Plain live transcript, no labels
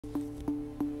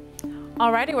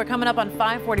Alrighty, we're coming up on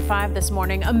 5:45 this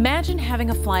morning. Imagine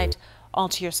having a flight all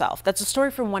to yourself. That's a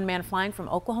story from one man flying from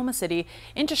Oklahoma City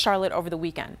into Charlotte over the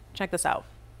weekend. Check this out.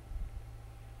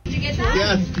 Did you get that?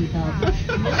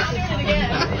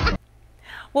 Yes.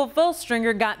 Well, Phil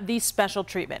Stringer got the special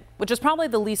treatment, which is probably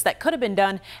the least that could have been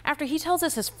done after he tells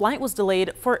us his flight was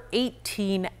delayed for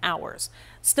 18 hours.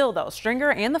 Still, though,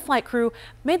 Stringer and the flight crew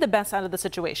made the best out of the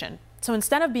situation. So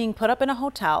instead of being put up in a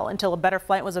hotel until a better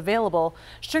flight was available,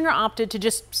 Stringer opted to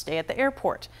just stay at the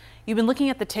airport. You've been looking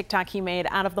at the TikTok he made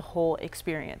out of the whole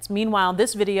experience. Meanwhile,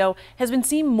 this video has been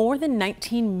seen more than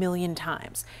 19 million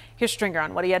times. Here's Stringer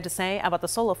on what he had to say about the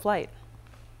solo flight.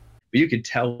 But you could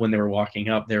tell when they were walking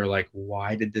up, they were like,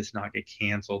 why did this not get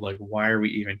canceled? Like, why are we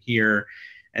even here?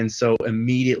 And so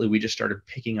immediately we just started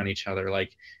picking on each other.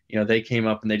 Like, you know, they came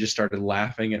up and they just started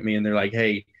laughing at me and they're like,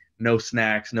 hey, no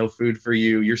snacks, no food for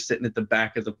you. You're sitting at the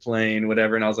back of the plane,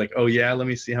 whatever. And I was like, oh yeah, let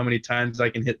me see how many times I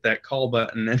can hit that call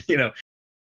button. And, you know,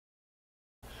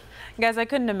 Guys, I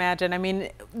couldn't imagine. I mean,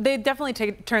 they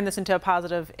definitely turned this into a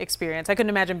positive experience. I couldn't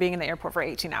imagine being in the airport for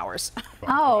 18 hours.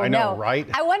 Oh, I know, no. right?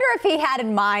 I wonder if he had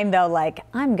in mind, though, like,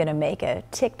 I'm going to make a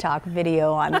TikTok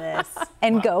video on this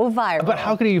and go viral. But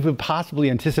how could he even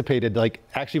possibly anticipated, like,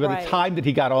 actually by the time that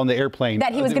he got on the airplane,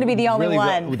 that he was going to be the only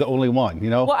one? The only one, you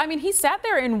know? Well, I mean, he sat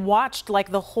there and watched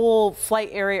like the whole flight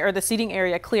area or the seating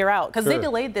area clear out because they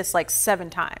delayed this like 7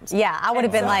 times. Yeah, I would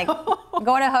have been like, I'm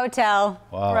going to a hotel.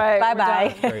 Wow. Right.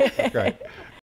 Bye-bye. Great.